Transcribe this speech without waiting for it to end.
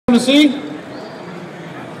Want to see?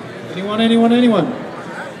 Anyone?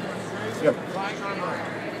 Yep.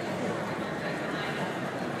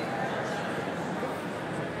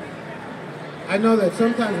 I know that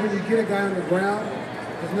sometimes when you get a guy on the ground,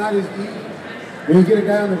 it's not as easy. When you get a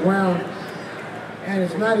guy on the ground, and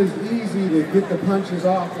it's not as easy to get the punches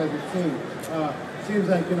off as it seems. Seems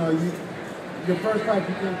like, you know, your first fight,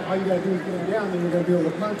 you think all you got to do is get him down, then you're going to be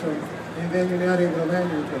able to punch him, and then you're not able to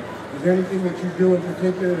land anything. Is there anything that you do in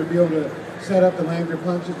particular to be able to set up and land your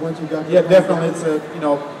punches once you got? Yeah, definitely. It's you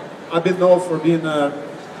know, I've been known for being a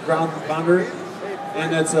ground pounder,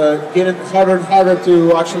 and it's getting harder and harder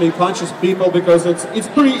to actually punch people because it's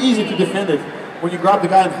pretty easy to defend it. When you grab the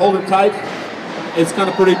guy and hold it tight, it's kind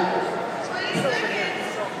of pretty.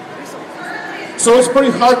 So it's pretty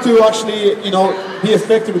hard to actually, you know, be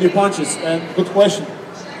effective with your punches. And good question.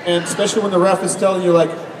 And especially when the ref is telling you like,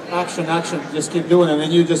 action, just keep doing it, and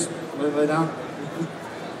then you just lay down.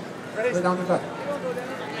 Lay down the back.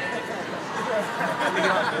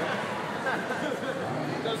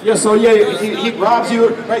 Yeah, so yeah, he grabs you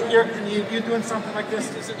right here, and you're doing something like this.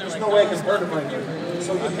 There's no way I can hurt him right here.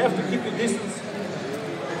 So you have to keep your distance.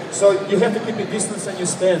 So you have to keep your distance and your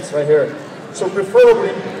stance right here. So preferably,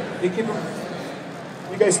 you keep them.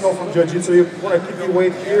 You guys know from jiu-jitsu, you want to keep your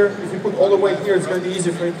weight here. If you put all the weight here, it's going to be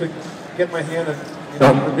easy for him to get my hand and, you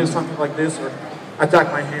know, do something like this or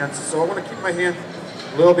attack my hands. So I want to keep my hand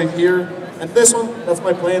a little bit here. And this one, that's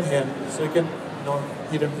my playing hand. So you can, you know,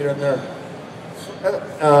 hit him here and there.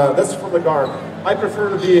 That's from the guard. I prefer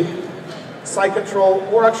to be side control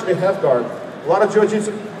or actually half guard. A lot of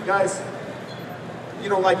jiu-jitsu guys, you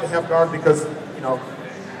don't like to half guard because, you know,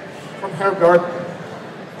 from half guard,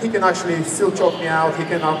 he can actually still choke me out, he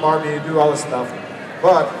can armbar me, do all this stuff.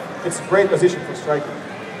 But it's a great position for striking.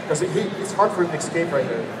 Because it's hard for him to escape right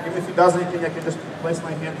here. Even if he does anything, I can just place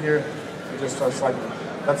my hand here and just start striking.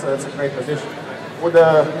 That's a great position. With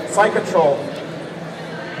the side control,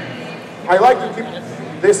 I like to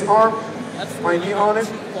keep this arm, my knee on it,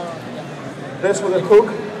 this with a hook.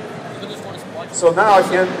 So now I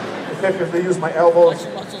can effectively use my elbows.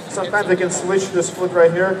 Sometimes I can switch this foot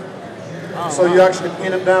right here. So you actually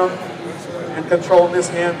pin him down and control this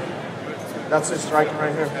hand. That's his striking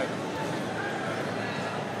right here.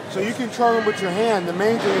 So you control him with your hand. The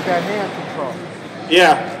main thing is that hand control.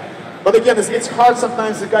 Yeah. But again, it's hard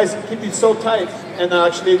sometimes. The guys keep it so tight. And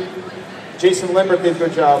actually, Jason Lumbart did a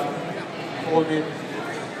good job holding it.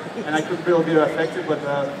 And I couldn't really be effective, but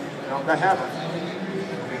you know, that happened.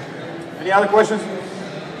 Any other questions?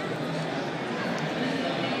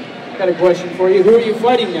 Got a question for you. Who are you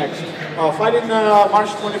fighting next? Fighting March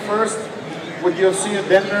 21st with UFC in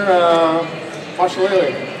Denver, Marshall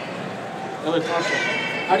Elliott. Marshall.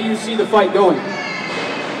 How do you see the fight going?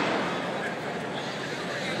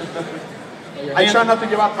 I try not to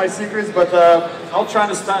give out my secrets, but I'll try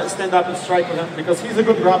to stand up and strike with him because he's a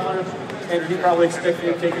good grappler and he probably expects me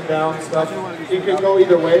to take him down and stuff. He can go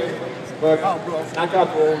either way, but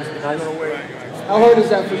knockout will always be nice. How hard is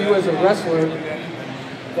that for you as a wrestler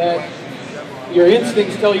that your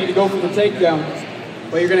instincts tell you to go for the takedown,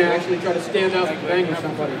 but you're going to actually try to stand up and bang with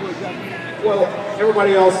somebody? Well,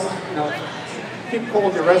 everybody else, you know, keep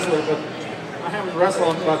calling me a wrestler, but I haven't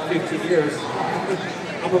wrestled in about 15 years.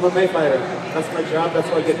 I'm a MMA fighter. That's my job. That's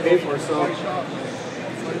what I get paid for. So,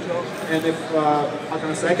 and if how can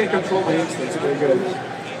I say, I can control my instincts very good.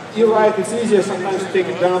 You're right. It's easier sometimes to take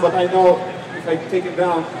it down, but I know if I take it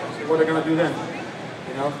down, what they're going to do then.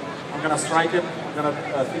 You know, I'm going to strike him. I'm going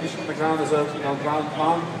to finish him on the ground as a ground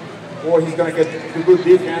pound, or he's going to get a good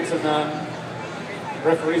defense, and the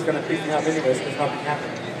referee's going to pick me up anyways because nothing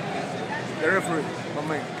happened. The referee, my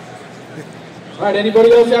man. All right.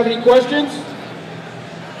 Anybody else have any questions?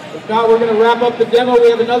 If not, we're going to wrap up the demo. We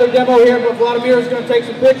have another demo here, but Vladimir is going to take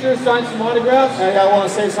some pictures, sign some autographs. Hey, I want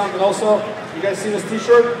to say something also. You guys see this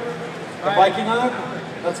T-shirt? The Viking on it?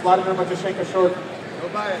 That's Vladimir Matyushenko shirt. Go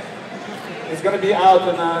buy it. It's going to be out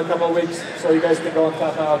in a couple of weeks, so you guys can go and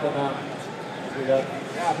tap out and do that.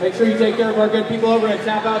 Yeah, make sure you take care of our good people over at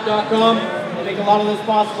tapout.com. They make a lot of this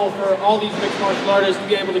possible for all these mixed martial artists to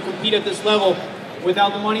be able to compete at this level.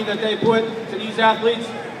 Without the money that they put to these athletes,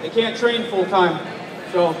 they can't train full time.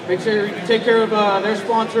 So make sure you take care of their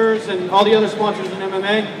sponsors and all the other sponsors in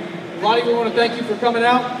MMA. Vladi, we want to thank you for coming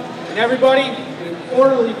out. And everybody, in an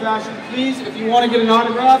orderly fashion, please, if you want to get an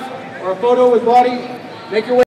autograph or a photo with Vladi, make your way.